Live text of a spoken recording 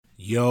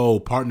Yo,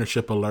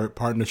 partnership alert,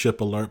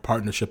 partnership alert,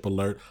 partnership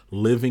alert.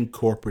 Living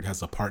Corporate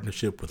has a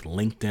partnership with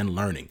LinkedIn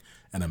Learning,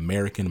 an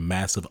American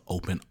massive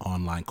open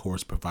online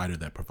course provider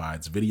that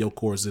provides video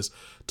courses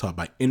taught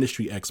by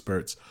industry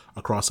experts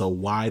across a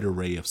wide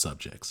array of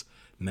subjects.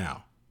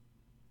 Now,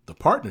 the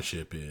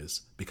partnership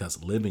is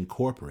because Living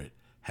Corporate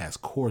has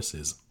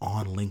courses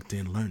on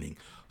LinkedIn Learning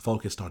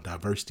focused on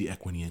diversity,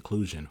 equity,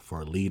 inclusion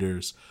for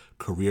leaders,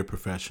 career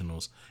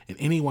professionals, and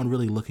anyone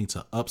really looking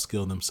to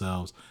upskill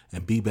themselves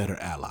and be better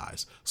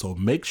allies. So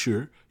make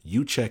sure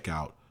you check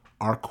out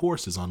our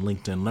courses on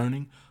LinkedIn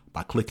Learning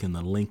by clicking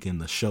the link in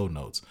the show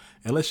notes.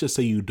 And let's just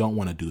say you don't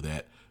want to do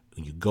that.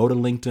 When you go to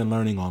LinkedIn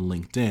Learning on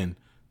LinkedIn,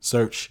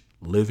 search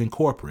Living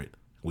Corporate.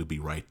 We'll be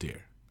right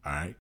there. All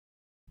right?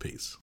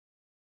 Peace.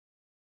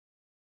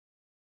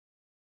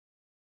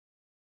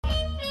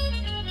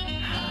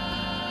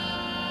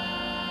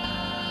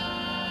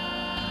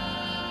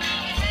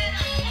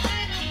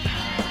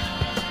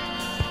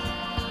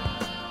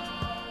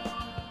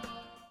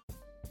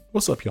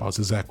 What's up, y'all? This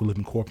is Zach with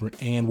Living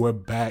Corporate, and we're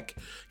back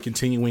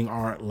continuing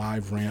our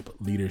Live Ramp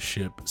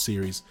Leadership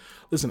series.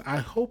 Listen, I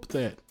hope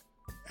that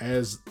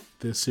as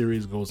this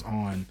series goes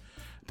on,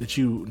 that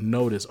you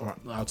notice, or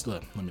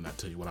let me not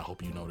tell you what I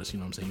hope you notice. You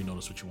know what I'm saying? You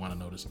notice what you want to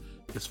notice.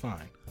 It's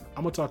fine.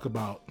 I'm going to talk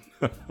about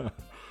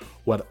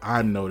what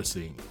I'm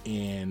noticing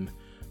in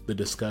the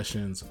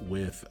discussions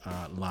with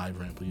Live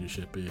Ramp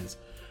Leadership is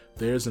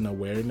there's an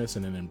awareness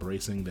and an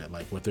embracing that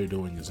like what they're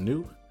doing is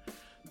new.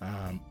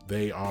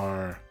 They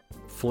are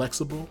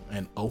flexible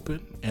and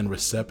open and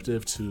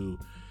receptive to,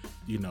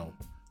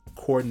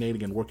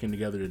 coordinating and working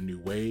together in new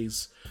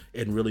ways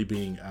and really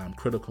being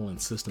critical and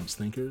systems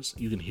thinkers.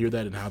 You can hear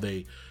that in how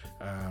they,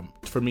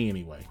 for me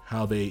anyway,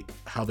 how they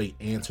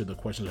answer the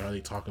questions or how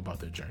they talk about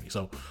their journey.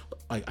 So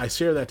I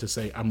share that to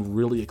say I'm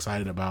really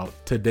excited about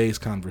today's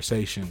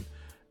conversation.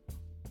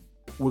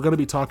 We're going to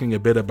be talking a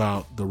bit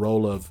about the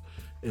role of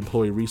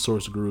employee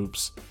resource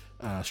groups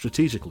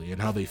strategically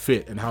and how they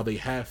fit and how they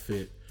have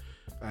fit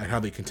and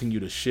how they continue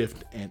to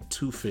shift and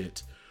to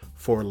fit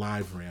for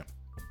LiveRamp.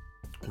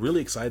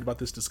 Really excited about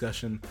this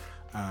discussion.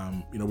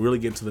 Really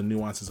get into the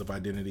nuances of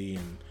identity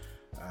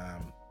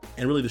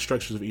and really the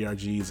structures of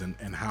ERGs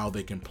and how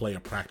they can play a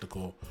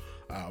practical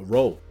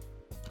role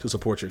to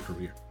support your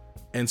career.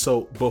 And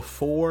so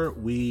before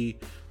we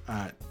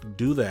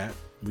do that,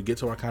 we get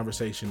to our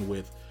conversation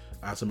with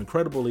some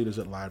incredible leaders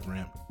at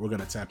LiveRamp. We're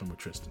going to tap in with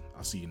Tristan.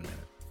 I'll see you in a minute.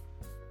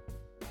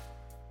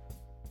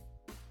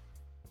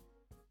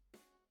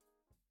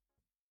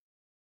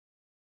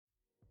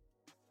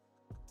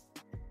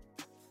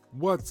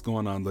 What's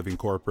going on, Living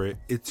Corporate?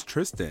 It's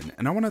Tristan,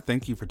 and I want to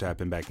thank you for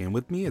tapping back in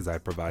with me as I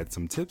provide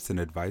some tips and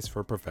advice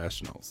for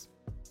professionals.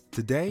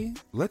 Today,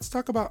 let's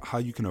talk about how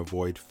you can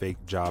avoid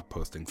fake job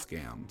posting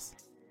scams.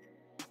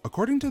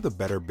 According to the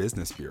Better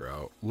Business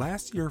Bureau,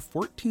 last year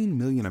 14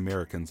 million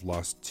Americans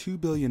lost $2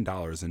 billion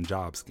in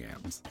job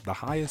scams, the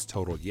highest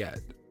total yet.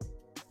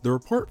 The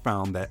report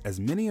found that as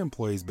many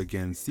employees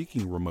began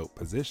seeking remote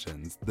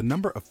positions, the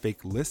number of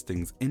fake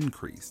listings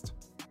increased.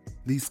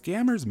 These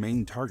scammers'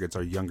 main targets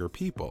are younger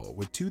people,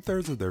 with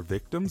 2/3 of their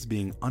victims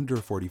being under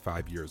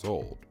 45 years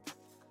old.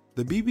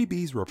 The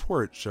BBB's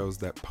report shows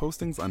that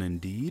postings on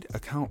Indeed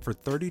account for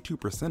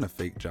 32% of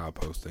fake job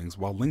postings,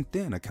 while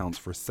LinkedIn accounts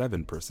for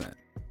 7%.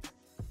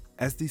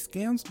 As these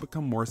scams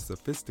become more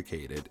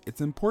sophisticated,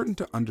 it's important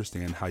to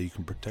understand how you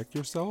can protect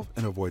yourself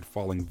and avoid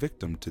falling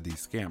victim to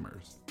these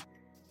scammers.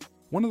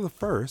 One of the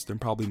first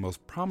and probably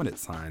most prominent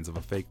signs of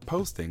a fake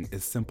posting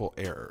is simple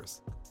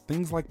errors.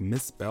 Things like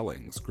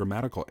misspellings,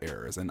 grammatical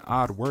errors, and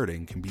odd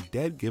wording can be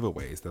dead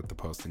giveaways that the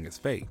posting is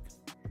fake.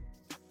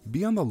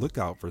 Be on the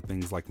lookout for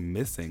things like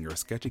missing or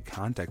sketchy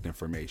contact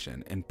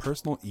information and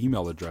personal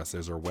email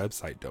addresses or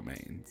website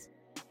domains.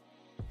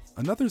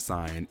 Another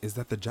sign is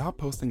that the job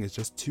posting is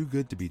just too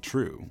good to be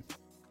true.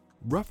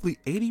 Roughly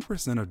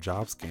 80% of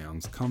job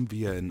scams come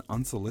via an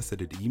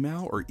unsolicited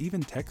email or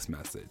even text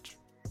message.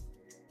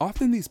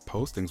 Often these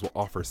postings will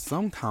offer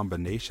some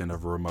combination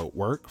of remote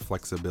work,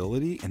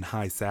 flexibility, and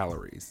high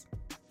salaries.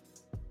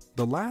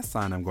 The last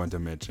sign I'm going to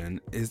mention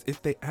is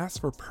if they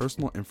ask for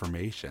personal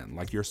information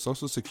like your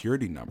social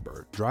security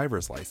number,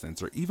 driver's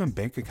license, or even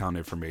bank account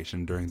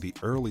information during the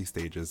early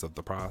stages of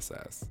the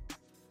process.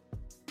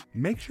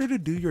 Make sure to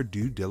do your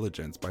due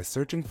diligence by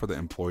searching for the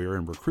employer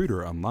and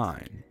recruiter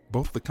online.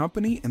 Both the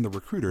company and the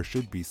recruiter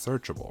should be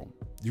searchable.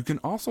 You can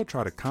also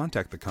try to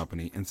contact the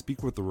company and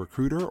speak with the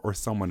recruiter or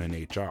someone in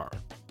HR.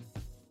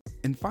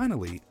 And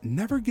finally,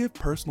 never give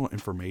personal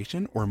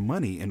information or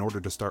money in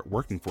order to start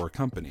working for a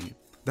company.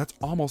 That's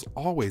almost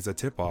always a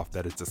tip-off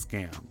that it's a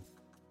scam.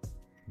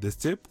 This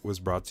tip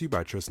was brought to you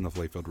by Tristan of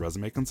Layfield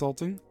Resume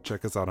Consulting.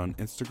 Check us out on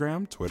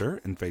Instagram,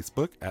 Twitter, and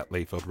Facebook at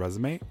Layfield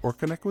Resume, or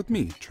connect with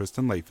me,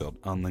 Tristan Layfield,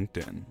 on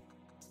LinkedIn.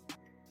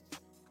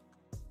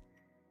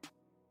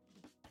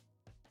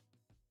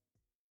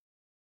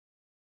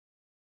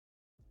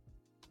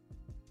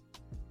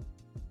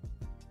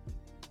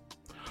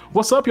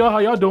 What's up, y'all? How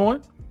y'all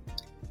doing?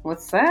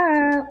 What's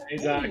up?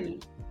 Exactly.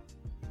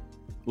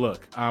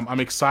 Look, I'm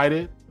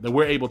excited that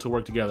we're able to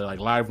work together, like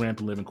LiveRamp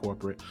and Living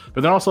Corporate,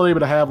 but they're also able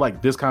to have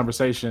like this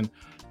conversation.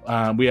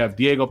 We have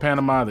Diego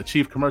Panama, the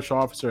Chief Commercial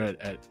Officer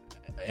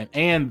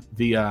and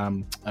the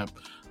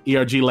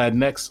ERG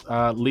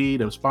Latinx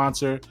lead and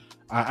sponsor,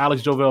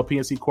 Alex Jovel,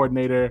 PNC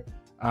Coordinator,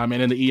 and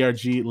then the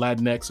ERG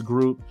Latinx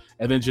group,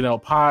 and then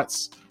Janelle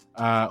Potts,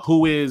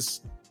 who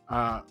is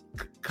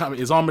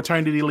on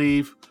maternity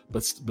leave,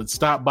 but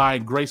stopped by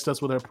and graced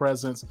us with her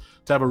presence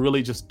to have a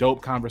really just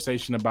dope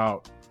conversation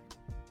about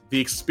the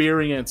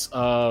experience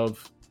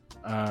of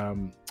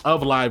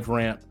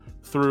LiveRamp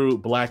through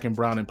Black and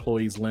Brown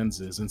employees'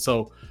 lenses. And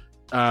so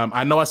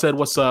I know I said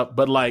what's up,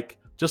 but like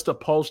just a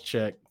pulse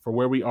check for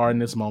where we are in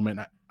this moment.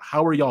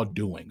 How are y'all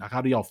doing?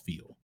 How do y'all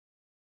feel?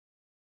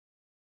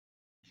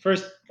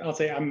 First, I'll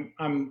say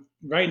I'm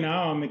right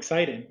now. I'm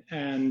excited,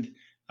 and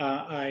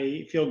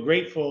I feel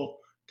grateful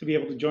to be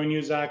able to join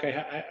you, Zach.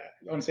 I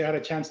honestly had a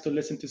chance to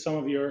listen to some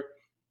of your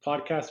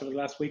podcasts over the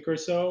last week or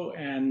so,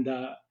 and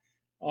I'm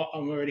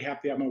already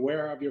happy. I'm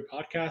aware of your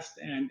podcast,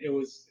 and it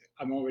was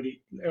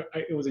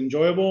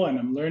enjoyable, and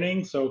I'm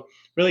learning. So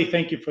really,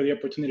 thank you for the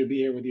opportunity to be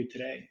here with you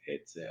today.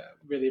 It's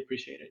really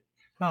appreciated.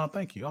 Oh,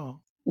 thank you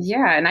all.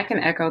 Yeah, and I can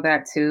echo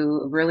that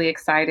too. Really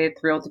excited,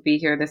 thrilled to be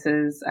here. This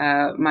is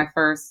my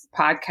first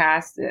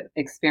podcast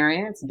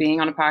experience. Being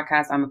on a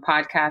podcast, I'm a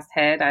podcast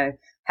head. I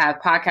have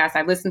podcasts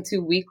I listen to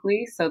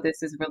weekly, so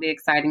this is really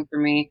exciting for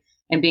me.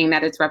 And being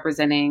that it's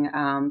representing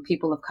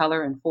people of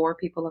color and for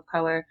people of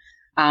color,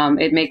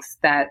 it makes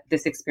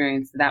this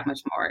experience that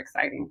much more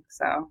exciting.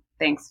 So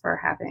thanks for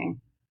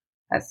having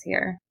us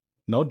here.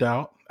 No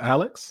doubt.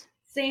 Alex?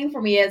 Same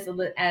for me as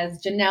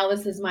Janelle.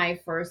 This is my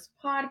first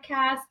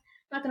podcast.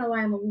 Not gonna lie,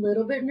 I'm a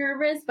little bit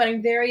nervous, but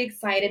I'm very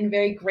excited and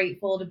very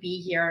grateful to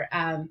be here.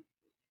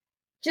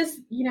 Just,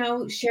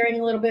 sharing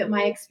a little bit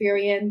my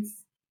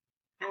experience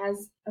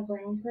as a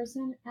brown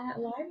person at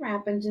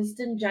LiveRamp and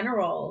just in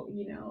general,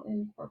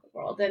 in the corporate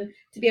world, and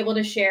to be able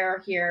to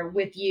share here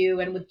with you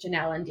and with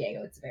Janelle and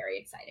Diego. It's a very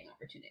exciting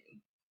opportunity.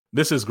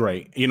 This is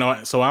great.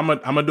 So I'm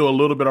gonna do a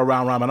little bit of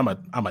round robin.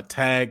 I'm a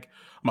tag.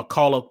 I'm gonna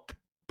call up,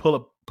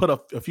 put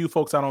a few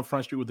folks out on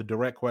Front Street with a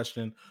direct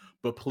question,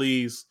 but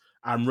please,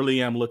 I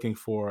really am looking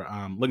for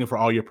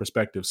all your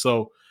perspectives.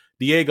 So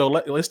Diego,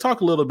 let's talk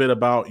a little bit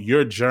about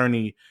your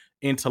journey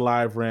into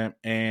LiveRamp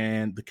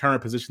and the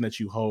current position that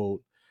you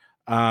hold.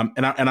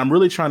 And I'm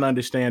really trying to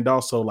understand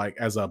also, like,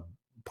 as a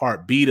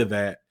part B to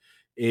that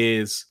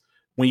is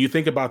when you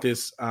think about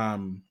this,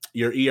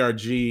 your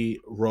ERG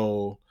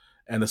role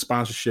and the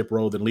sponsorship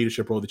role, the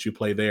leadership role that you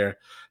play there,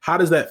 how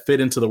does that fit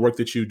into the work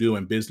that you do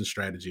in business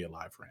strategy at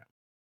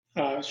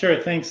LiveRamp?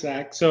 Sure. Thanks,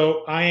 Zach.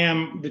 So I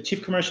am the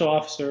Chief Commercial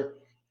Officer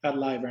at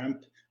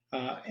LiveRamp.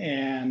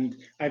 And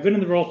I've been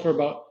in the role for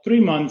about 3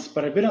 months,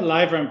 but I've been at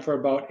LiveRamp for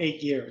about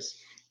 8 years.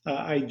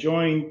 I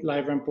joined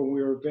LiveRamp when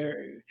we were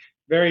very,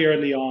 very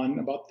early on,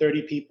 about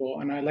 30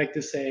 people. And I like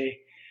to say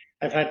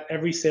I've had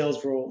every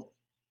sales role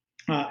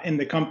in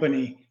the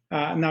company,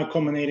 now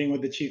culminating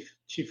with the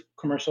Chief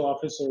Commercial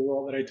Officer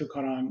role that I took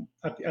on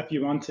a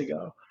few months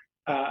ago.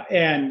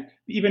 And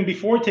even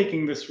before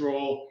taking this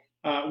role,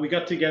 we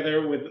got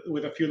together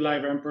with a few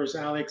LiveRampers,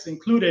 Alex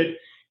included,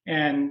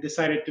 and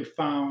decided to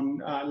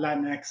found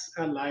Latinx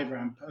at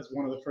LiveRamp as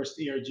one of the first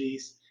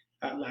ERGs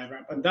at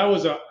LiveRamp. And that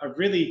was a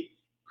really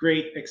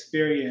great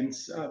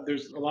experience.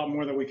 There's a lot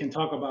more that we can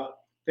talk about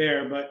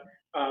there, but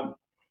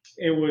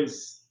it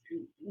was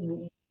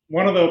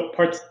one of the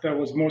parts that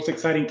was most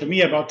exciting to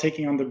me about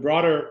taking on the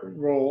broader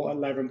role at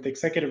LiveRamp, the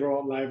executive role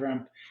at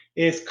LiveRamp,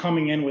 is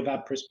coming in with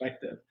that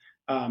perspective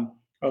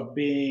of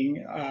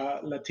being a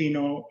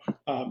Latino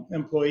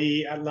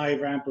employee at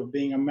LiveRamp, of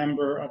being a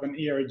member of an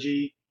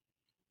ERG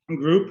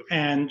group,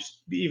 and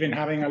even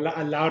having a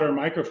louder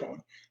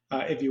microphone,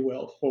 if you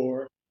will,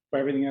 for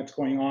everything that's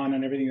going on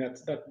and everything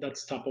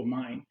that's top of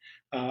mind.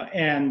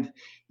 And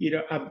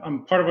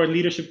I'm part of our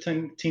leadership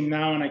team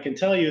now, and I can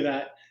tell you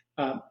that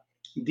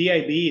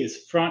DIB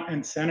is front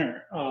and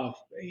center of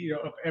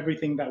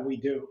everything that we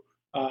do.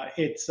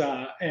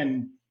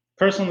 And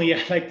personally,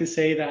 I like to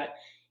say that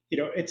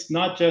it's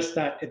not just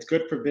that it's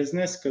good for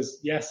business, because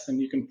yes,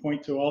 and you can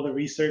point to all the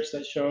research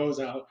that shows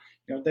how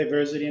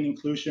diversity and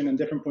inclusion and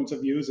different points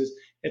of views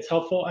it's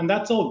helpful, and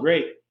that's all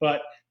great.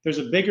 But there's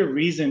a bigger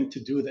reason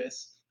to do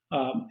this,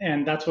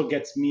 and that's what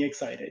gets me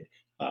excited.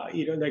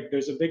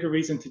 There's a bigger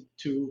reason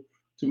to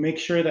make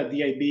sure that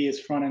DIB is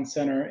front and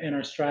center in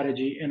our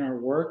strategy, in our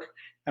work,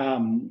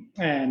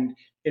 and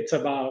it's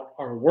about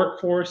our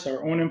workforce,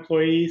 our own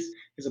employees.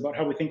 It's about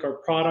how we think our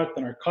product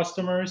and our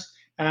customers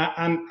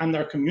and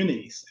our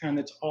communities, and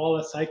it's all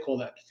a cycle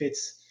that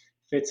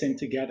fits in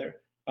together.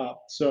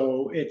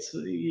 So it's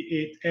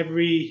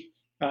every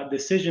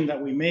decision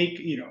that we make,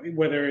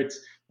 whether it's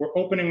we're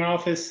opening an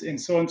office in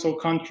so and so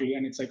country,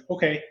 and it's like,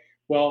 okay,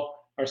 well,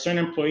 are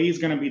certain employees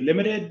going to be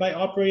limited by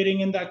operating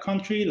in that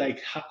country?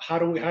 Like, how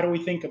do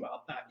we think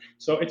about that?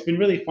 So it's been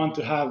really fun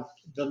to have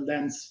the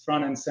lens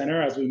front and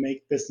center as we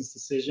make business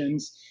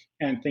decisions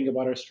and think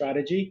about our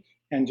strategy,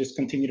 and just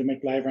continue to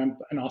make LiveRamp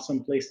an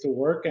awesome place to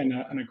work and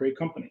a great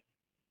company.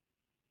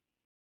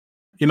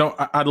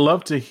 I'd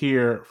love to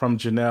hear from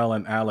Janelle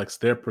and Alex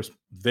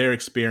their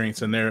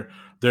experience and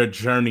their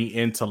journey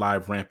into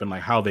LiveRamp and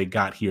like how they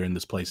got here in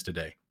this place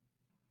today.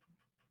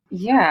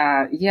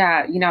 Yeah,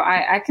 yeah.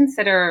 I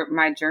consider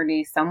my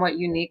journey somewhat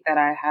unique that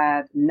I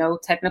had no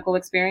technical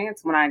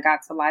experience when I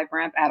got to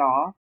LiveRamp at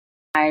all.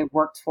 I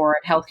worked for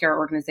a healthcare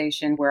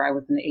organization where I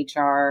was in the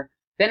HR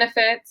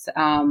benefits,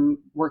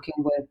 working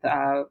with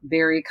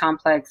very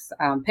complex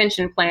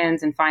pension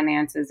plans and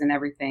finances and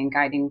everything,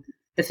 guiding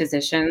the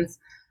physicians.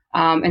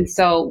 And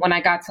so when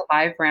I got to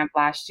LiveRamp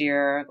last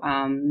year,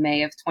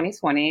 May of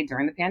 2020,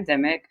 during the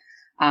pandemic,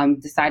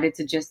 decided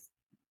to just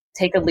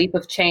take a leap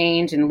of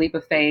change and a leap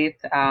of faith,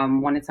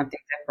 wanted something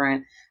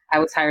different. I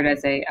was hired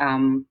as I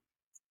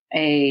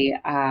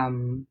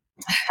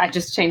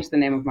just changed the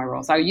name of my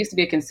role. So I used to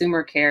be a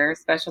consumer care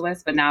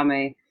specialist, but now I'm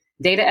a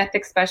data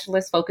ethics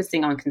specialist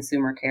focusing on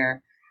consumer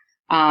care.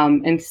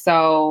 And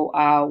so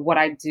what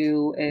I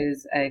do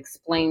is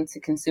explain to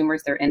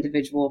consumers their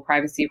individual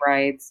privacy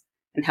rights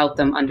and help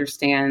them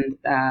understand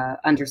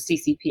under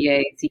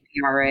CCPA,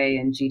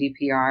 CPRA, and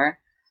GDPR.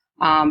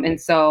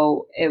 And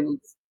so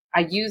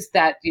I used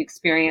the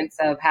experience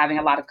of having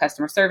a lot of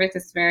customer service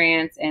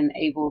experience and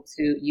able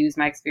to use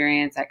my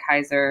experience at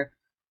Kaiser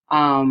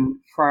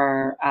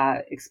for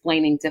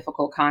explaining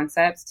difficult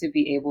concepts to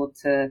be able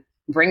to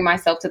bring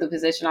myself to the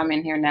position I'm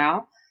in here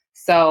now.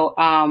 So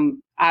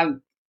I'm,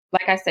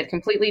 like I said,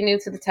 completely new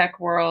to the tech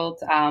world,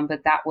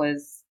 but that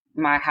was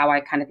how I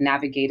kind of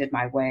navigated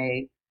my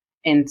way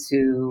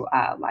into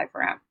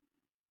LiveRamp.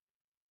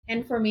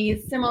 And for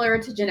me,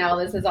 similar to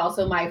Janelle, this is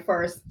also my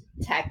first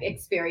tech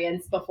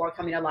experience before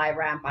coming to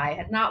LiveRamp. I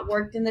had not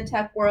worked in the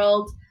tech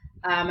world.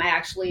 I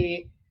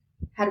actually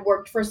had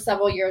worked for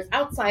several years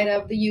outside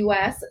of the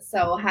US,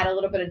 so had a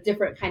little bit of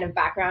different kind of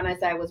background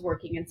as I was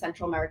working in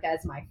Central America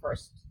as my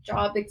first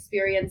job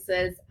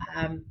experiences.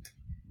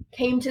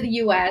 Came to the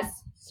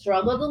US,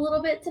 struggled a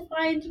little bit to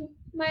find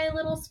my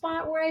little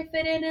spot where I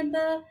fit in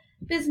the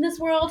business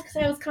world because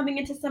I was coming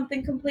into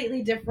something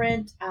completely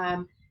different.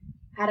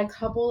 Had a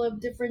couple of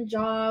different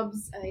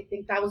jobs. I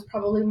think that was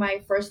probably my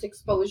first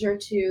exposure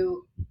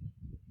to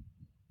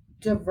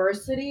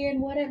diversity and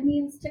what it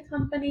means to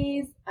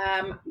companies.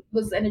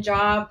 Was in a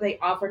job, they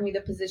offered me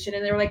the position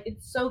and they were like,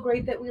 it's so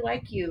great that we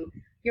like you.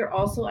 You're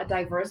also a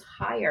diverse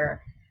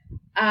hire.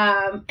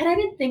 And I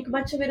didn't think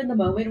much of it in the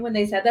moment when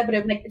they said that, but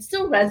it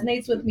still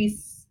resonates with me.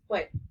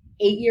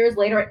 8 years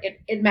later,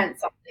 it meant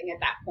something at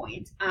that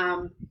point.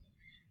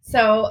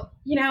 So,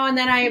 and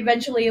then I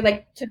eventually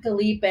took a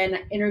leap and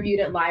interviewed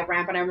at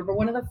LiveRamp. And I remember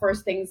one of the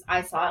first things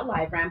I saw at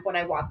LiveRamp when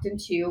I walked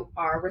into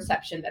our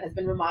reception that has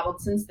been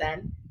remodeled since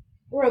then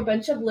were a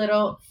bunch of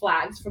little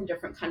flags from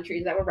different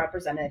countries that were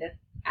represented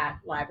at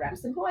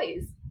LiveRamp's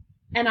employees.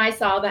 And I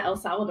saw the El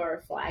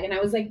Salvador flag and I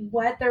was like,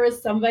 what? There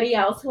is somebody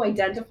else who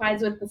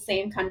identifies with the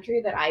same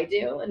country that I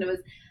do. And it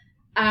was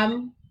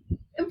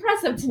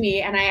impressive to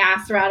me. And I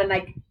asked around and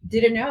I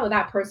didn't know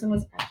that person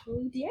was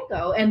actually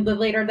Diego. And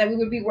later that we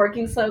would be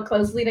working so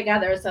closely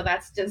together. So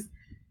that's just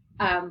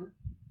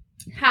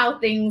how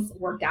things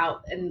worked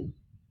out, and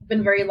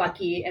been very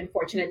lucky and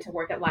fortunate to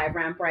work at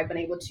LiveRamp where I've been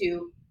able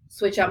to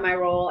switch up my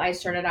role. I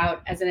started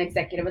out as an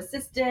executive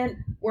assistant,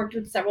 worked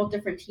with several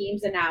different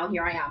teams, and now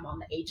here I am on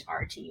the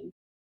HR team.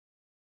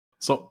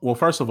 So, well,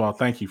 first of all,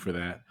 thank you for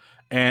that.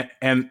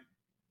 And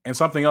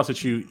something else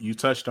that you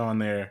touched on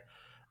there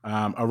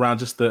around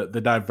just the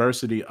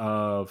diversity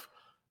of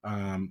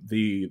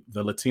the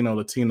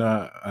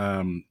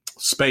Latina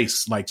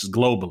space, like just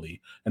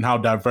globally, and how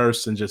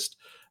diverse and just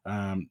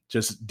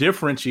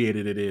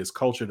differentiated it is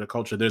culture to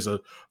culture. There's a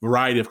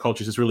variety of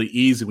cultures. It's really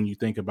easy when you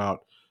think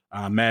about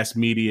mass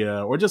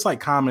media or just like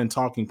common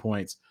talking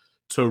points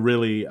to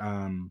really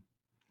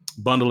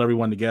bundle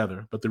everyone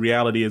together. But the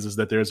reality is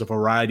that there's a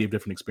variety of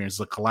different experiences,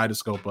 a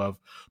kaleidoscope of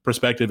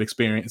perspective,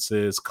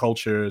 experiences,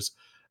 cultures,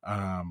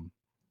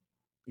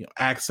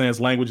 accents,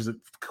 languages,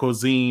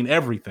 cuisine,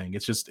 everything.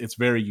 It's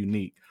very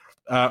unique.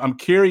 I'm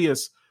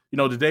curious,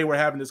 today we're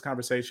having this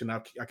conversation.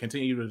 I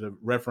continue to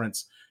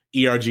reference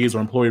ERGs or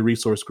employee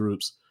resource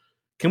groups.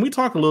 Can we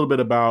talk a little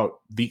bit about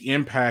the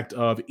impact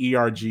of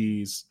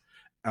ERGs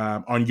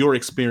on your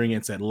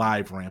experience at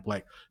LiveRamp?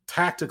 Like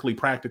tactically,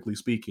 practically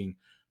speaking,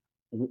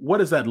 what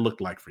does that look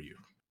like for you?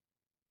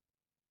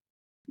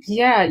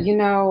 Yeah,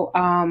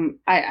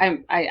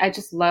 I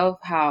just love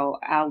how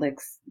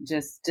Alex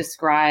just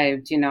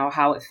described,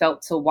 how it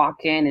felt to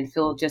walk in and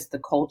feel just the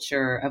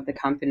culture of the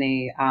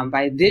company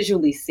by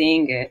visually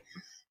seeing it.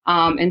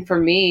 And for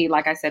me,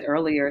 like I said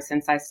earlier,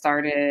 since I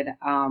started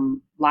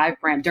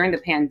LiveRamp during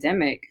the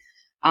pandemic,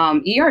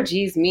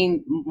 ERGs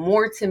mean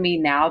more to me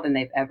now than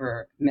they've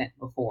ever meant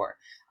before,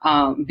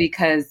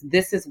 because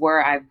this is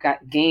where I've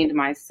gained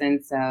my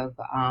sense of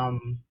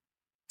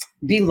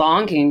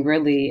belonging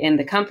really in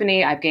the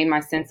company. I've gained my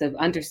sense of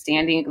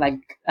understanding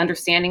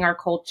our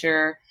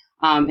culture,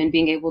 and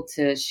being able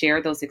to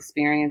share those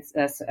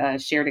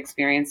shared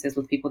experiences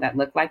with people that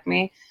look like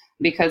me.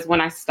 Because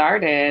when I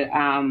started,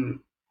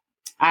 I'm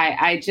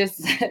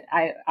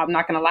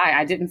not going to lie,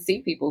 I didn't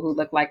see people who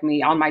look like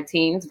me on my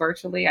teams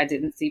virtually. I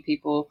didn't see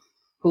people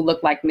who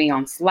looked like me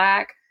on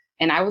Slack.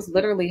 And I was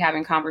literally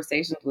having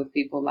conversations with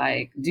people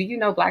like, do you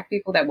know Black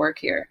people that work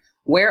here?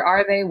 Where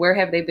are they? Where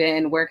have they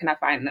been? Where can I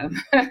find them?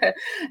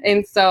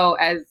 And so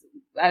as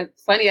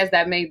funny as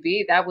that may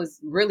be, that was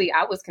really,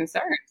 I was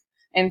concerned.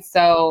 And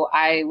so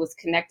I was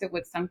connected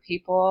with some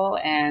people,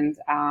 and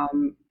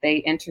they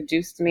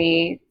introduced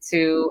me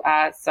to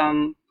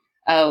some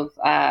of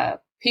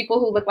people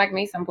who look like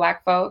me, some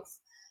Black folks.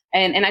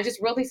 And I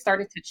just really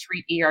started to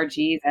treat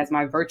ERGs as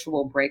my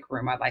virtual break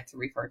room. I like to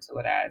refer to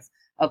it as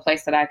a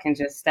place that I can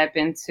just step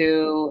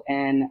into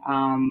and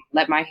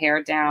let my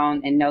hair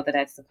down and know that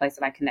that's the place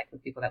that I connect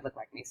with people that look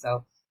like me.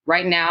 So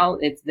right now,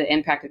 it's the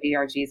impact of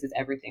ERGs is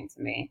everything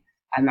to me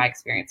and my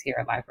experience here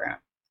at LiveRamp.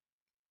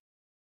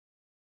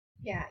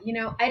 Yeah,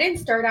 I didn't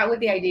start out with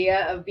the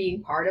idea of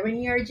being part of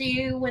an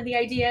ERG when the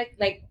idea,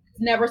 it's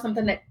never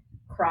something that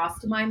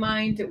crossed my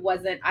mind. It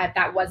wasn't,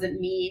 that wasn't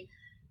me.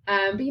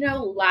 But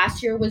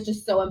last year was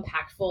just so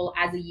impactful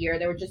as a year.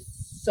 There was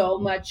just so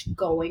much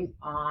going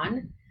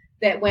on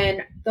that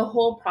when the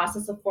whole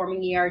process of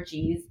forming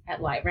ERGs at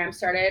LiveRamp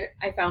started,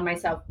 I found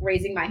myself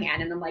raising my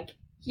hand and I'm like,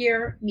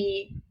 hear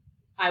me,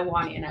 I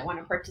want in, I want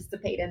to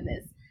participate in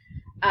this.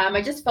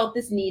 I just felt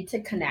this need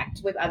to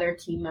connect with other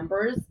team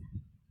members,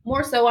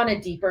 more so on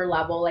a deeper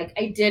level.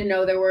 I did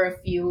know there were a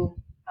few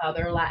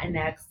other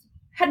Latinx,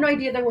 had no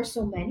idea there were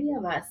so many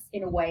of us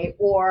in a way,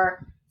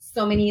 or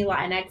so many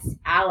Latinx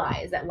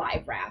allies at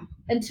LiveRamp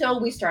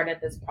until we started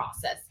this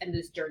process and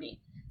this journey.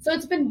 So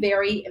it's been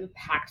very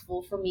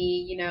impactful for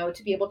me,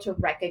 to be able to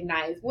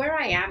recognize where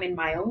I am in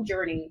my own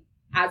journey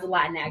as a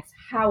Latinx,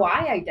 how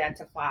I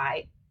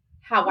identify,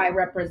 how I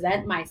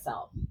represent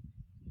myself,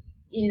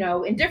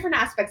 in different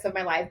aspects of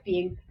my life,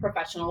 being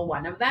professional,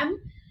 one of them.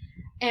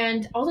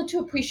 And also to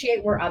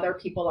appreciate where other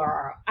people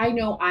are. I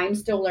know I'm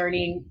still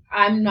learning.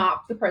 I'm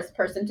not the first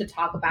person to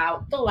talk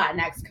about the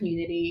Latinx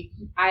community.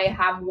 I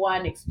have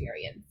one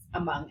experience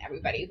among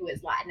everybody who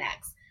is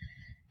Latinx.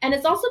 And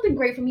it's also been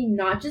great for me,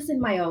 not just in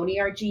my own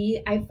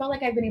ERG. I felt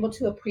like I've been able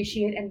to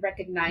appreciate and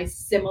recognize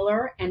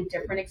similar and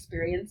different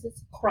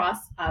experiences across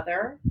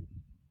other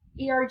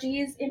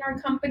ERGs in our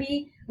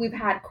company. We've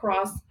had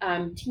cross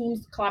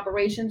teams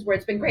collaborations where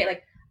it's been great.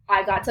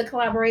 I got to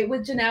collaborate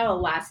with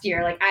Janelle last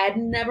year. I had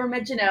never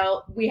met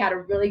Janelle. We had a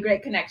really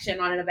great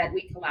connection on an event.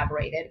 We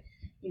collaborated.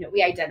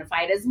 We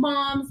identified as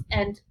moms.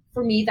 And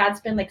for me, that's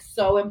been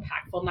so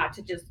impactful, not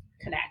to just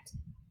connect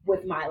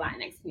with my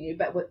Latinx community,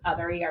 but with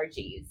other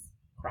ERGs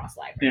across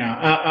LiveRamp. Yeah,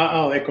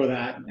 I'll echo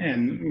that.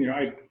 And,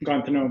 I've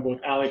gotten to know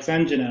both Alex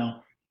and Janelle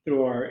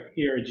through our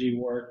ERG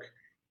work.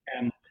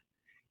 And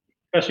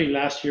especially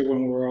last year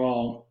when we were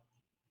all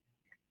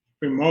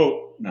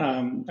remote,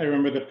 I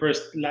remember the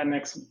first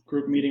Latinx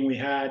group meeting we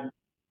had,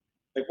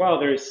 wow,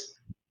 there's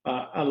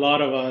a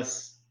lot of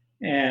us,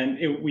 and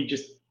we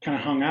just kind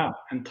of hung out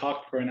and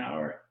talked for an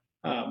hour,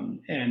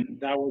 and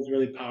that was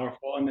really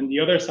powerful. And then the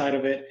other side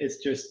of it is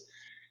just,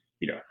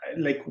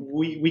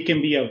 we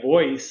can be a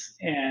voice,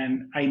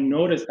 and I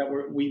noticed that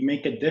we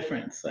make a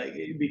difference,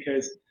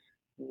 because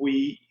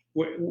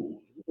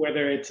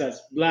whether it's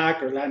as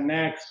Black or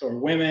Latinx or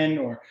women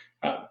or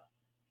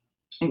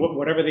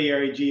whatever the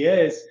ERG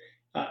is,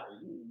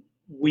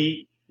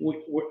 we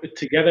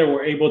together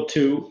we're able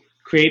to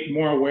create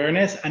more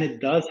awareness, and it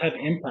does have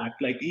impact.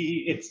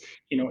 It's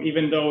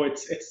even though it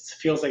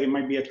feels like it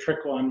might be a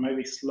trickle and might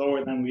be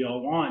slower than we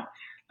all want.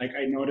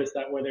 I noticed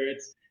that whether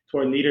it's to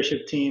our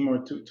leadership team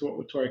or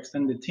to our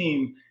extended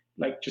team,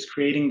 just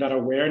creating that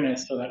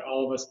awareness so that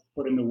all of us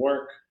put in the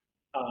work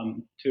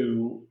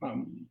to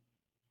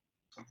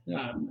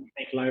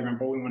make LiveRamp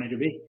what we want it to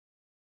be.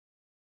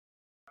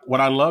 What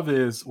I love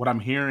is what I'm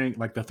hearing,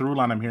 the through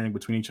line I'm hearing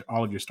between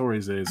all of your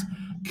stories is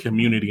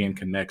community and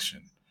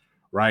connection,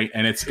 right?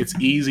 And it's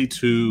easy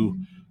to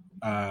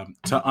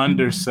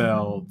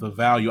undersell the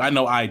value. I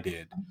know I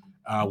did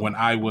when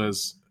I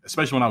was,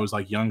 especially when I was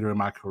younger in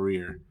my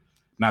career.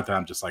 Not that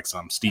I'm just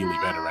some steely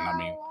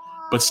veteran,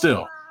 but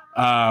still,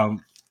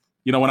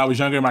 when I was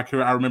younger in my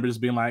career, I remember just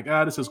being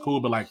this is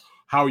cool, but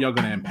how are y'all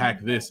going to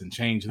impact this and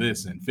change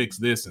this and fix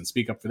this and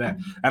speak up for that?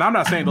 And I'm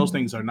not saying those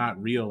things are not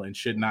real and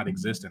should not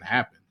exist and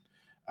happen.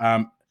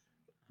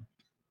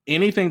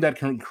 Anything that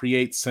can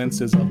create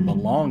senses of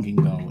belonging,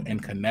 though,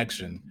 and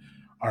connection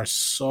are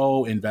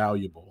so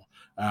invaluable,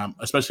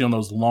 especially on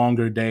those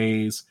longer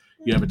days.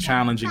 You have a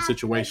challenging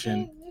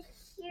situation.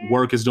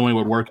 Work is doing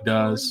what work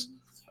does,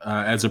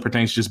 as it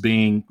pertains to just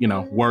being,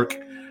 work.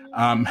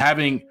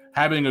 Having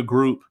a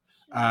group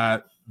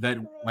that,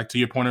 to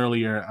your point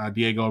earlier,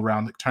 Diego,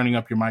 around turning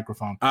up your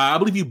microphone. I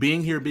believe you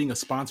being here, being a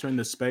sponsor in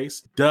this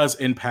space does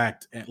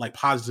impact,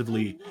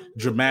 positively,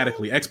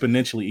 dramatically,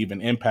 exponentially even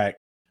impact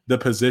the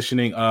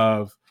positioning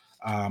of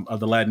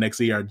the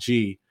Latinx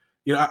ERG.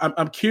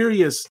 I'm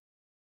curious,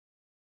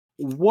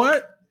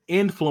 what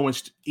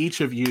influenced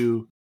each of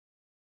you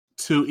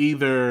to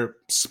either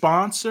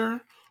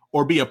sponsor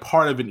or be a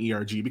part of an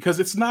ERG? Because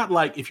it's not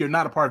like if you're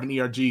not a part of an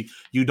ERG,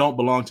 you don't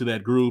belong to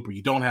that group or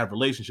you don't have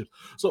relationships.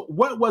 So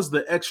what was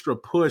the extra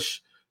push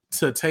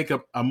to take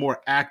a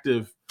more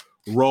active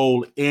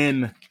role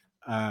in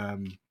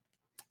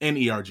and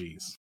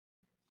ERGs?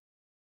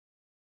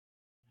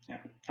 Yeah,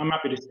 I'm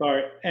happy to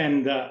start.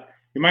 And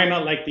you might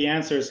not like the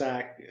answer,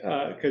 Zach,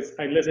 because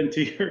I listened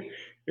to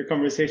your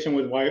conversation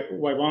with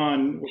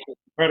Waiwan, which was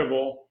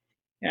incredible.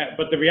 Yeah,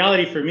 but the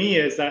reality for me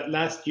is that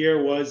last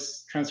year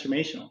was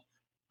transformational.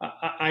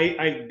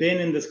 I've been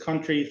in this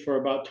country for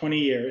about 20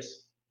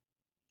 years.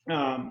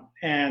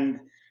 And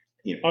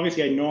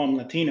obviously I know I'm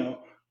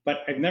Latino, but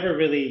I've never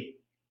really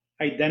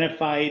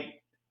identified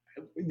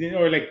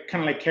or like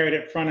kind of like carried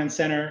it front and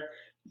center,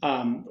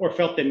 or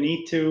felt the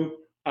need to,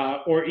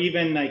 or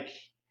even like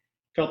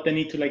felt the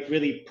need to like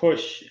really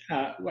push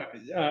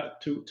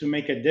to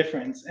make a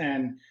difference.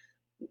 And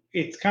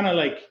it's kind of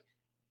like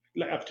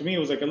to me it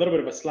was like a little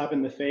bit of a slap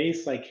in the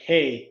face, like,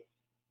 hey,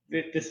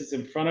 this is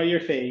in front of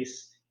your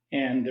face,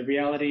 and the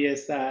reality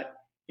is that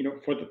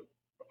for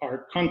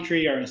our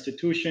country, our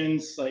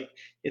institutions, like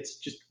it's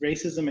just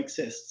racism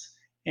exists,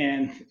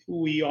 and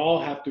we all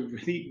have to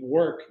really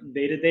work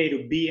day to day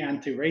to be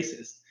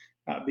anti-racist,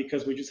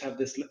 because we just have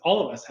this.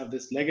 All of us have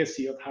this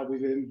legacy of how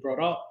we've been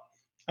brought up,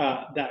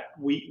 that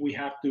we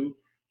have to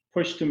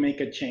push to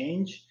make a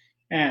change.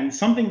 And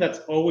something that's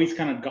always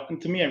kind of gotten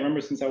to me, I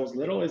remember since I was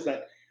little, is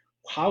that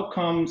how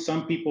come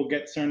some people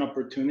get certain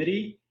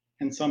opportunity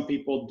and some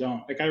people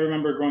don't? Like I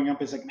remember growing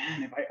up, it's like,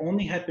 man, if I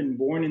only had been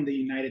born in the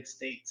United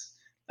States,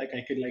 like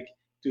I could like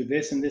do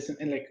this and this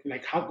and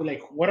like how,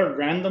 like what a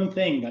random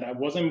thing that I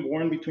wasn't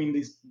born between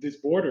these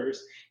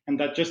borders, and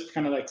that just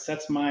kind of like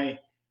sets my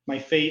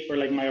fate or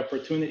like my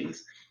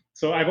opportunities.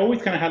 So I've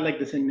always kind of had like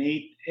this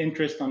innate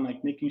interest on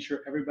like making sure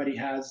everybody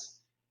has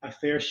a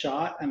fair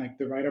shot and like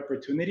the right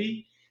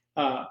opportunity.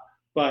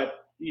 But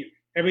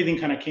everything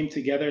kind of came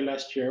together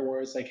last year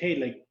where it's like, hey,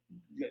 like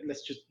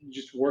let's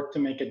just work to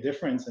make a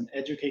difference and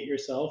educate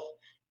yourself.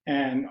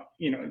 And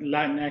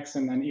Latinx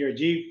and then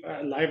ERG,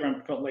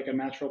 LiveRamp felt like a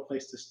natural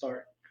place to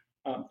start.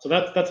 So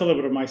that's a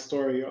little bit of my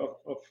story of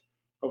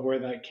where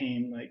that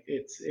came. Like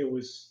it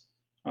was.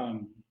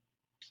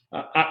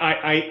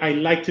 I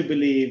like to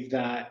believe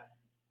that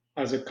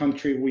as a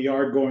country we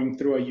are going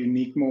through a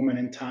unique moment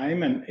in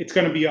time, and it's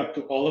going to be up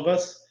to all of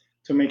us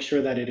to make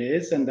sure that it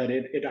is and that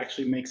it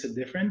actually makes a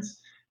difference.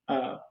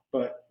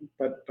 But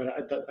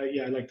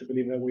I like to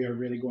believe that we are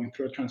really going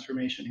through a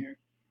transformation here.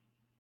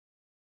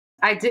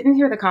 I didn't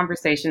hear the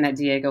conversation that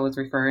Diego was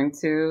referring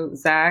to,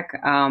 Zach,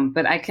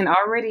 but I can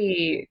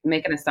already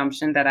make an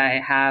assumption that I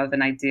have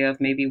an idea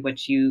of maybe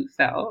what you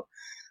felt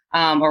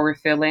or were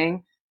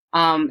feeling.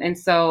 And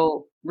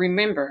so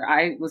remember,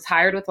 I was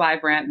hired with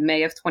LiveRamp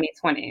May of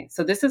 2020.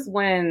 So this is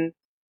when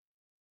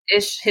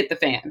ish hit the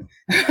fan,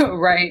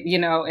 right?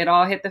 It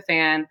all hit the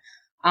fan.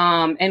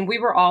 And we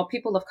were all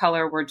people of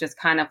color. Were just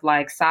kind of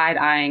like side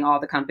eyeing all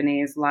the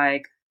companies,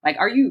 like,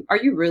 are you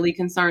really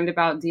concerned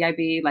about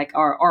DIB? Like,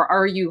 or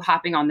are you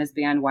hopping on this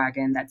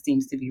bandwagon that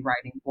seems to be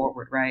riding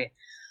forward, right?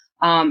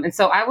 And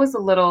so I was a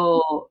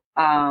little,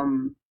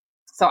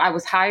 so I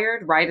was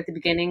hired right at the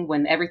beginning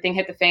when everything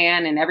hit the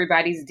fan and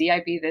everybody's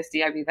DIB this,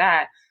 DIB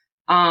that.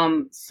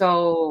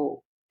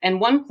 So in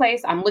one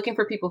place, I'm looking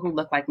for people who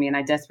look like me, and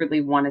I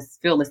desperately want to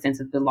feel a sense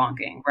of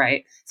belonging,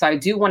 right? So I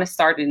do want to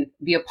start and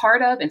be a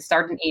part of and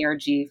start an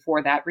ERG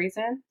for that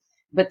reason.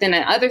 But then the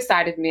other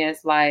side of me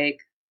is like,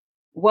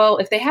 well,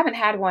 if they haven't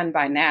had one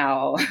by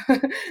now,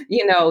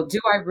 do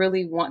I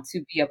really want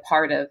to be a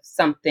part of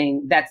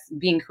something that's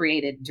being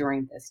created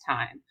during this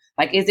time?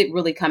 Like, is it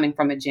really coming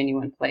from a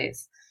genuine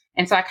place?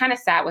 And so I kind of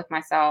sat with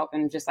myself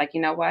and just like, you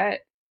know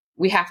what?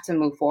 We have to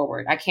move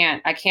forward. I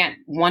can't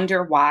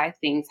wonder why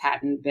things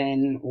hadn't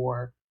been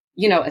or,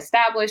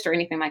 established or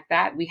anything like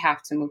that. We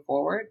have to move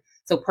forward.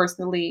 So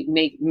personally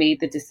made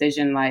the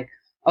decision like,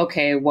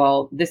 okay,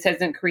 well, this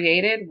hasn't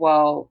created.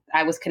 Well,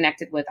 I was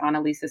connected with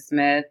Annalisa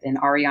Smith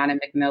and Ariana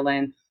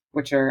McMillan,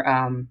 which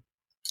are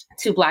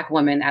two Black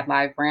women at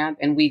LiveRamp,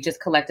 and we just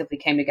collectively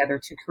came together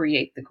to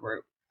create the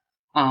group.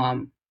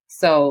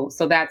 So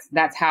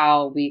that's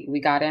how we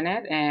got in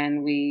it,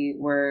 and we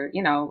were,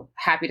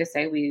 happy to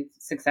say we've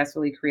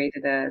successfully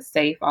created a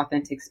safe,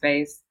 authentic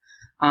space.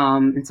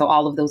 And so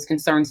all of those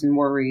concerns and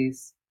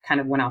worries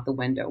kind of went out the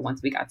window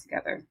once we got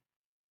together.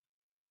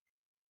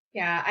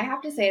 Yeah, I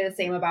have to say the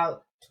same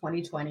about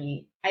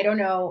 2020. I don't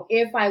know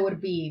if I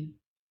would be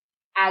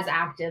as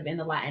active in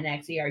the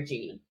Latinx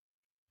ERG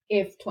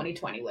if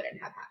 2020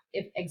 wouldn't have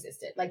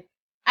existed. Like,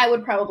 I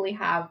would probably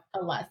have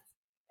a less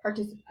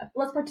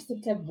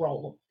participative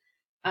role.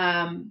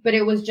 But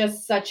it was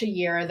just such a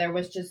year. It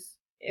was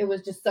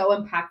just so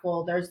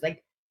impactful. There's like,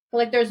 I feel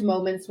like there's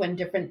moments when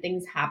different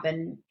things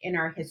happen in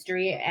our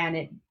history and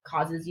it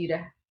causes you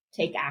to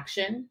take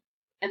action.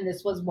 And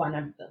this was one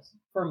of those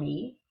for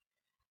me.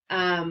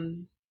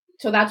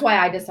 So that's why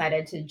I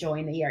decided to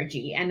join the ERG,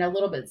 and a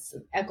little bit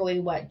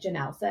echoing what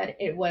Janelle said,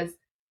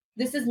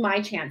 this is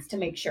my chance to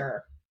make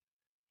sure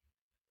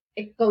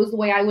it goes the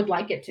way I would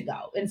like it to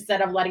go,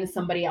 instead of letting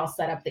somebody else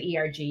set up the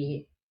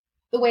ERG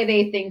the way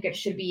they think it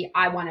should be.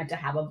 I wanted to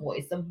have a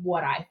voice of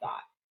what I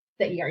thought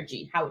the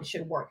ERG, how it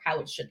should work, how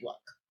it should look.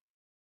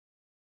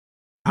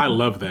 I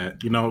love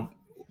that.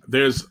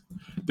 There's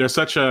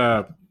such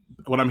a,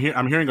 I'm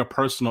hearing a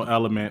personal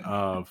element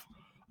of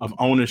of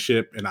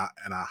ownership and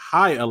a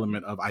high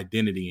element of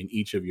identity in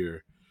each of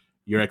your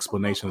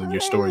explanations and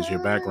your stories,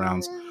 your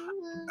backgrounds.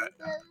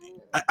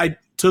 I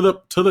to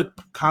the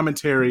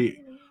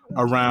commentary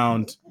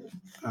around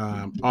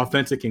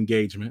authentic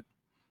engagement,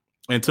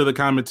 and to the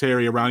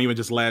commentary around even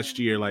just last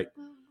year, like,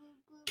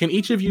 can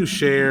each of you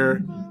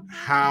share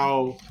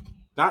how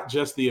not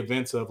just the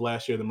events of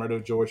last year, the murder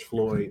of George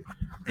Floyd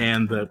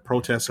and the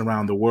protests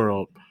around the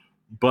world,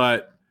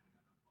 but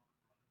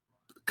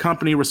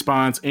company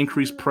response,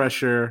 increased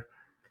pressure,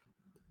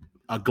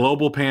 a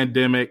global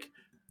pandemic,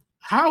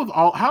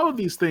 how have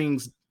these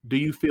things do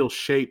you feel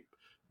shape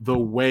the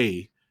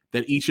way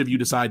that each of you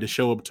decide to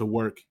show up to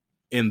work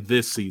in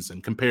this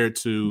season compared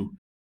to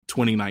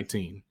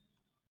 2019?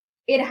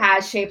 It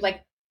has shaped,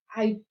 like,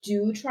 I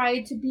do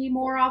try to be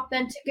more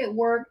authentic at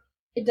work.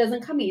 It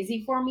doesn't come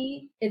easy for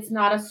me. It's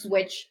not a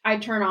switch I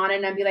turn on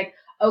and I'd be like,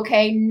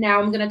 okay,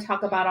 now I'm going to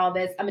talk about all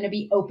this. I'm going to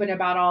be open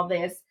about all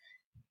this.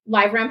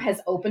 LiveRamp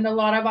has opened a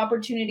lot of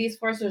opportunities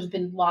for us. There's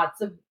been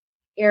lots of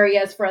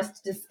areas for us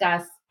to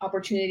discuss,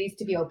 opportunities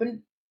to be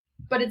open.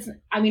 But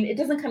it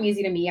doesn't come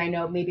easy to me. I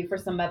know maybe for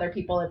some other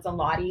people, it's a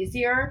lot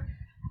easier.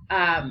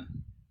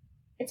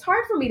 It's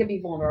hard for me to be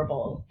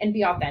vulnerable and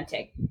be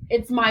authentic.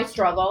 It's my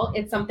struggle.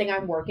 It's something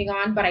I'm working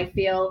on, but I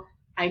feel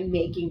I'm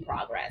making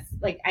progress.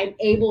 Like, I'm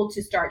able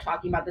to start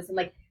talking about this and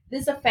like,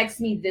 this affects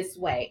me this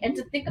way. And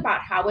to think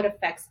about how it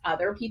affects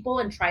other people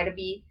and try to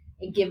be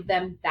and give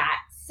them that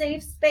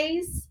safe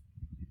space.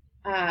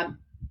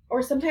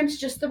 Or sometimes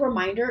just the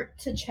reminder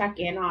to check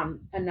in on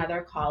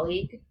another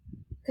colleague.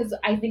 Because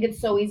I think it's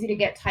so easy to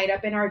get tied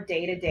up in our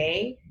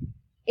day-to-day.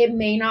 It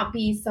may not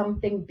be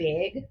something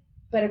big,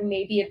 but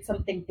maybe it's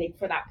something big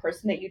for that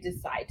person that you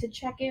decide to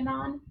check in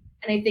on.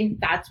 And I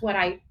think that's what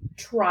I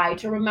try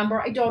to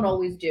remember. I don't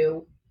always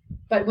do,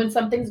 but when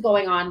something's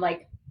going on,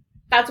 like,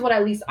 that's what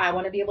at least I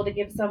want to be able to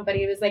give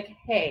somebody who's like,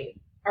 hey,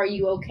 are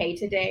you okay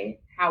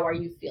today? How are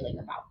you feeling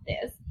about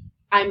this?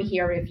 I'm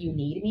here if you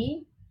need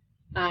me.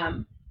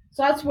 So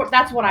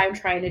that's what I'm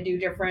trying to do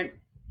different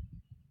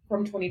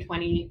from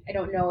 2020. I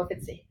don't know if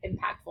it's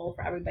impactful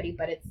for everybody,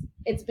 but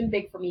it's been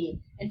big for me.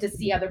 And to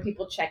see other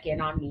people check in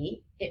on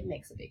me, it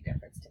makes a big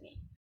difference to me.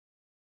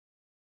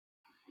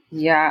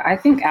 Yeah, I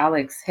think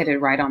Alex hit it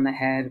right on the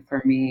head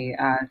for me,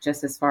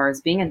 just as far as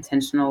being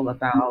intentional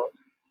about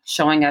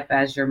showing up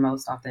as your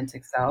most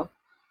authentic self.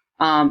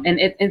 And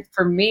it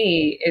for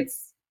me,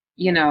 it's,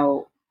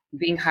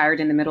 being hired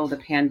in the middle of the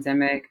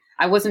pandemic.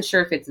 I wasn't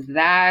sure if it's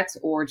that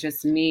or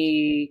just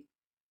me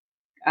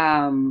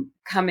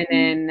coming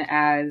in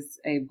as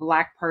a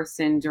Black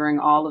person during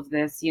all of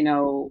this,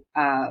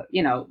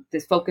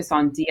 this focus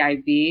on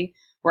DIB,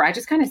 where I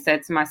just kind of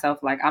said to myself,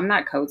 like, I'm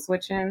not code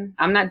switching.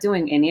 I'm not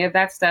doing any of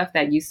that stuff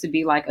that used to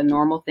be like a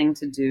normal thing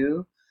to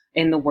do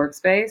in the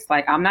workspace.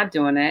 Like, I'm not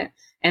doing it.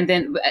 And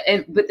then,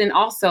 but then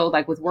also,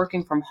 like, with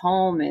working from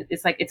home,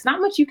 it's like, it's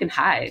not much you can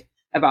hide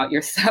about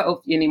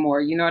yourself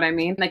anymore. You know what I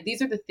mean? Like,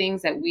 these are the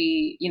things that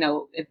we,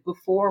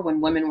 before,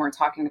 when women weren't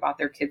talking about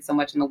their kids so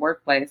much in the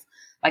workplace,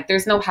 like,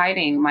 there's no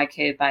hiding my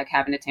kid, like,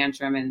 having a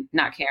tantrum and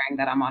not caring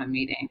that I'm on a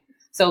meeting.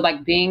 So,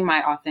 like, being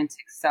my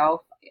authentic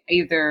self,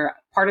 either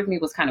part of me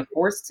was kind of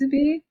forced to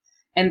be,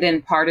 and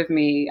then part of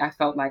me, I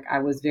felt like I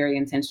was very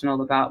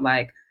intentional about,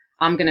 like,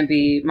 I'm going to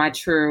be my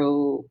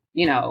true,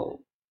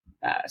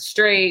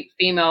 straight,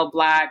 female,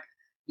 Black,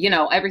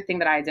 everything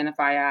that I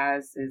identify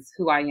as is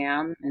who I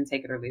am, and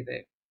take it or leave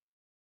it.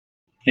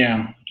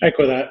 Yeah, I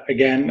echo that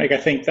again. Like, I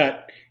think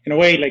that in a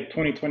way, like,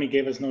 2020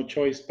 gave us no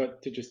choice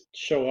but to just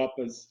show up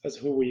as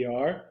who we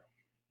are.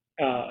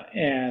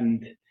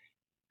 And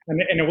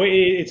in a way,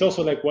 it's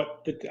also like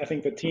what I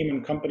think the team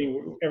and company,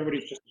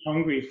 everybody's just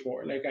hungry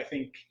for. Like, I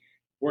think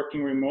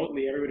working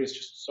remotely, everybody's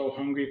just so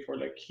hungry for,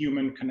 like,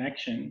 human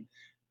connection,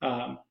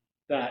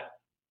 that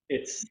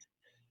it's,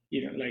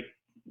 like,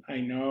 I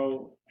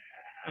know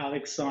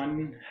Alex's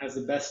son has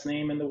the best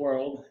name in the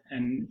world,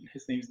 and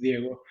his name's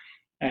Diego.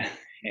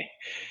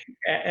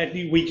 And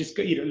we just,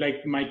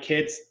 like, my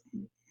kids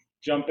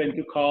jump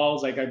into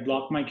calls. Like, I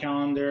block my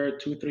calendar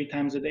 2-3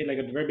 times a day. Like,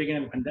 at the very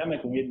beginning of the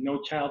pandemic, when we had no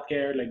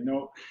childcare, like,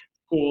 no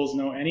schools,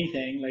 no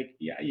anything. Like,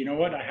 yeah, you know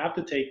what? I have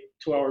to take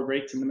 2-hour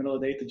breaks in the middle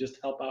of the day to just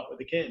help out with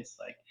the kids.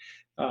 Like,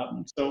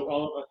 so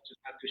all of us just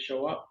have to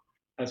show up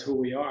as who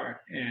we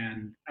are,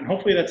 and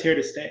hopefully that's here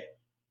to stay,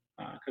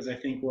 because I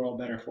think we're all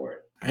better for it.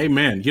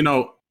 Amen.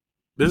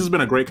 This has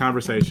been a great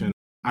conversation.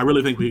 I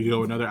really think we could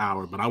go another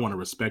hour, but I want to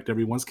respect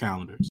everyone's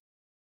calendars.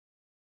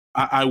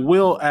 I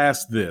will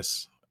ask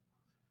this.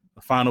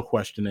 The final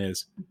question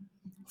is,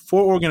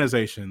 for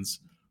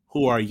organizations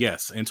who are,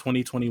 yes, in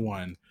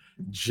 2021,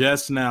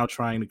 just now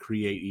trying to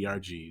create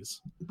ERGs,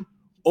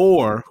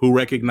 or who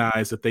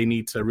recognize that they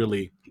need to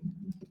really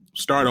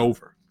start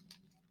over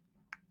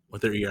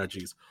with their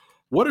ERGs,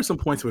 what are some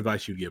points of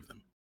advice you give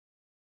them?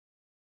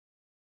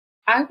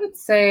 I would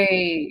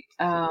say,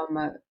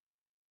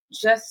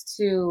 just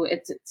to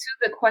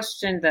the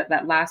question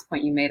that last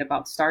point you made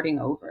about starting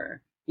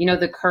over,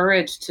 the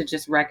courage to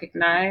just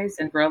recognize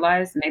and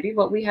realize maybe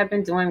what we had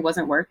been doing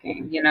wasn't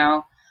working,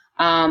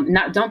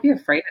 don't be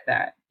afraid of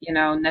that.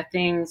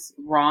 Nothing's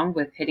wrong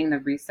with hitting the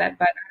reset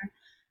button.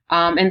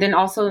 And then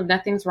also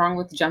nothing's wrong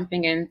with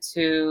jumping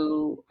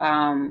into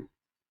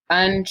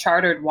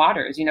uncharted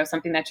waters,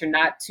 something that you're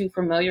not too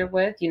familiar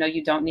with.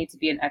 You don't need to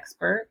be an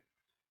expert,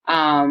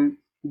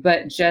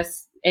 but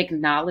just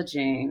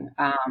acknowledging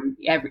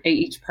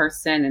each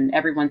person and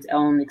everyone's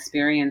own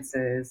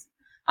experiences.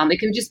 It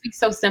can just be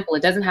so simple.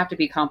 It doesn't have to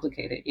be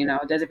complicated.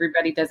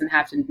 Everybody doesn't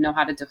have to know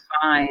how to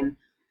define,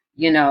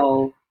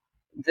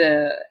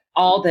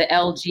 all the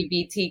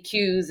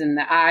LGBTQs and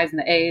the I's and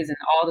the A's and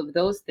all of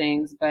those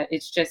things, but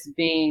it's just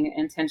being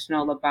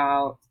intentional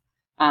about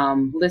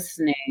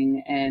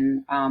listening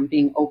and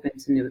being open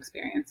to new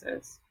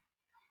experiences.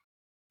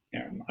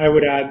 Yeah, I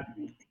would add,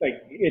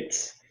 like,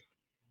 it's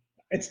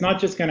not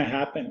just going to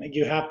happen. Like,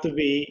 you have to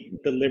be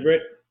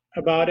deliberate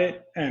about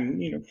it,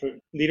 and for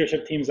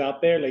leadership teams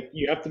out there, like,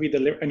 you have to be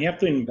deliberate and you have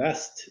to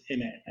invest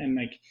in it, and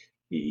like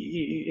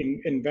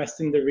invest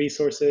in the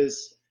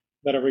resources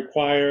that are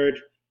required,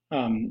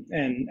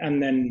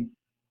 and then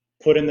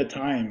put in the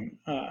time.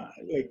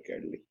 Like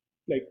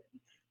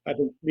I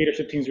think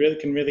leadership teams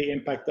can really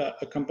impact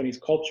a company's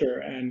culture,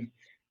 and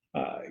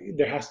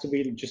there has to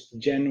be just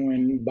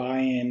genuine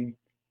buy-in,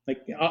 like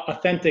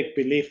authentic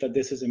belief that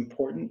this is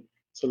important.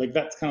 So like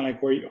that's kind of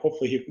like where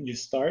hopefully you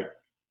start,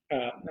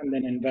 and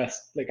then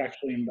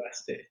actually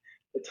invest the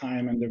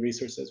time and the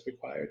resources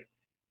required.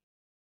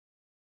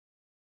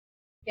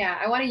 Yeah,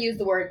 I want to use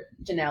the word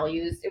Janelle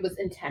used. It was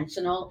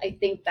intentional. I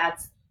think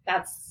that's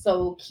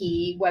so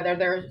key, whether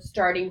they're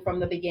starting from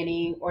the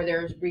beginning or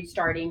they're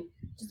restarting.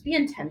 Just be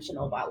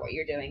intentional about what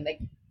you're doing. Like,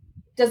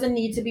 doesn't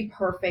need to be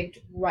perfect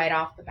right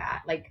off the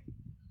bat. Like,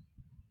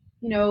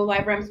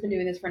 LiveRamp's been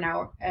doing this for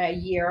now a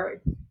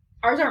year.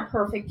 Ours aren't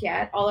perfect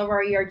yet. All of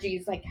our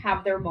ERGs like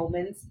have their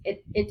moments.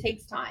 It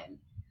takes time,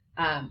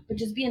 but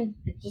just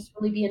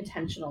really be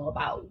intentional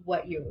about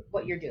what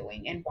you're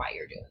doing and why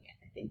you're doing it.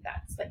 I think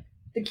that's like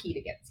the key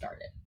to get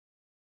started.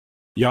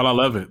 Y'all, I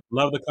love it.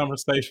 Love the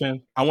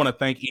conversation. I want to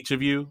thank each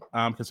of you.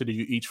 Consider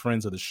you each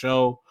friends of the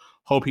show.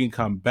 Hope you can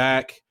come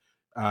back,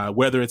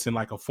 whether it's in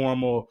like a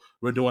formal,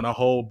 we're doing a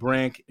whole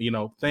brand,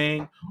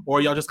 thing,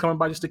 or y'all just coming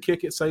by just to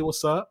kick it, say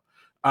what's up.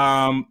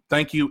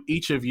 Thank you,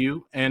 each of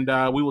you, and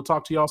we will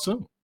talk to y'all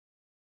soon.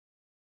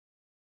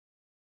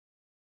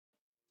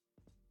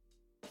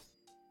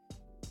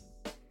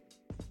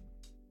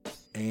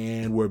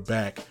 And we're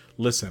back.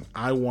 Listen,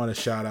 I want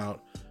to shout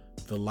out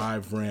the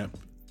LiveRamp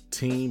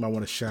team. I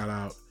want to shout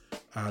out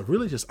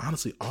really just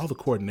honestly all the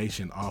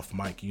coordination off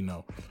mic.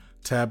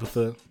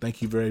 Tabitha,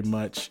 thank you very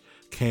much.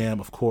 Cam,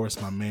 of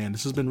course, my man.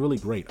 This has been really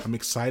great. I'm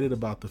excited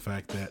about the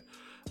fact that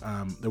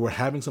we're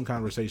having some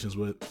conversations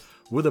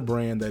with a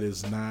brand that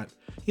is not,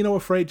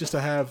 afraid just to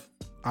have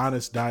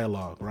honest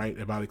dialogue, right,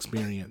 about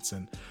experience.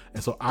 And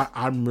so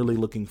I'm really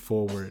looking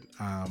forward.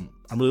 I'm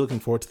really looking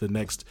forward to the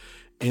next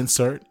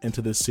insert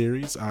into this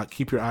series.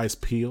 Keep your eyes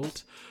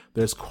peeled.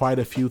 There's quite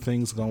a few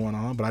things going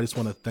on, but I just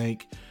want to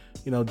thank,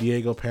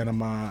 Diego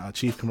Panama,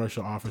 Chief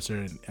Commercial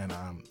Officer and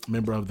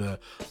member of the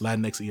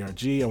Latinx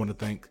ERG. I want to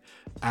thank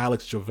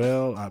Alex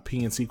Jovel,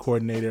 PNC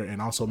Coordinator,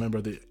 and also member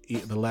of the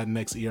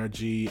Latinx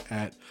ERG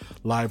at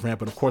LiveRamp.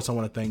 And of course, I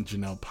want to thank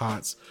Janelle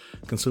Potts,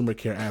 Consumer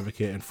Care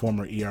Advocate and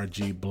former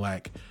ERG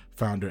Black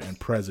founder and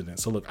president.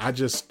 So look,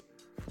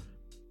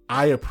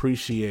 I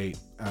appreciate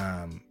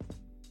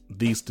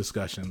these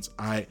discussions.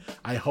 I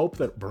hope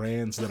that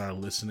brands that are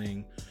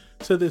listening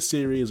to this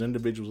series,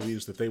 individual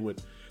leaders, that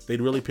they'd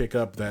really pick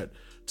up that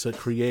to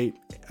create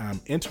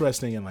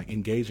interesting and like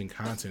engaging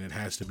content, it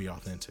has to be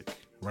authentic,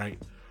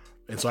 right?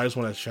 And so I just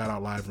want to shout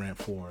out LiveRamp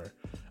for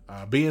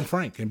being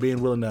frank and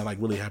being willing to like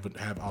really have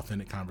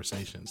authentic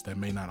conversations that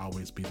may not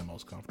always be the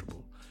most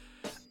comfortable.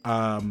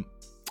 All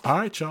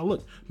right, y'all.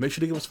 Look, make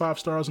sure to give us 5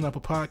 stars on Apple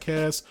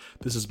Podcasts.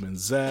 This has been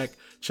Zach.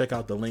 Check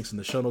out the links in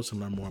the show notes to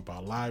learn more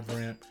about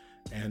LiveRamp,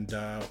 and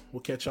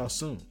we'll catch y'all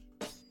soon.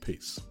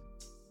 Peace.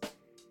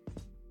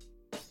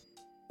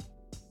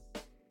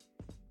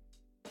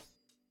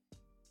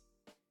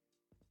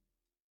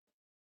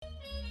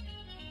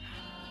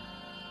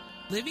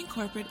 Living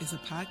Corporate is a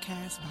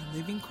podcast by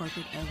Living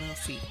Corporate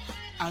LLC.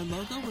 Our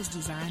logo was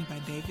designed by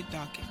David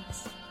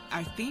Dawkins.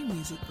 Our theme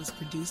music was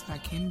produced by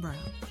Ken Brown.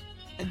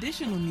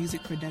 Additional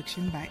music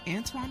production by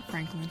Antoine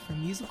Franklin for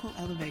Musical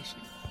Elevation.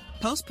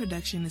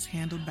 Post-production is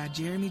handled by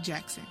Jeremy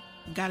Jackson.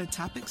 Got a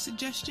topic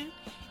suggestion?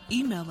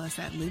 Email us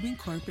at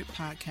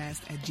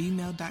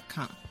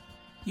livingcorporatepodcast@gmail.com.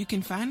 You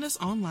can find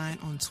us online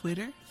on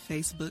Twitter,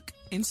 Facebook,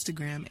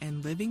 Instagram,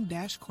 and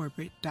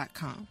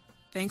living-corporate.com.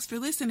 Thanks for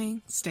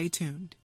listening. Stay tuned.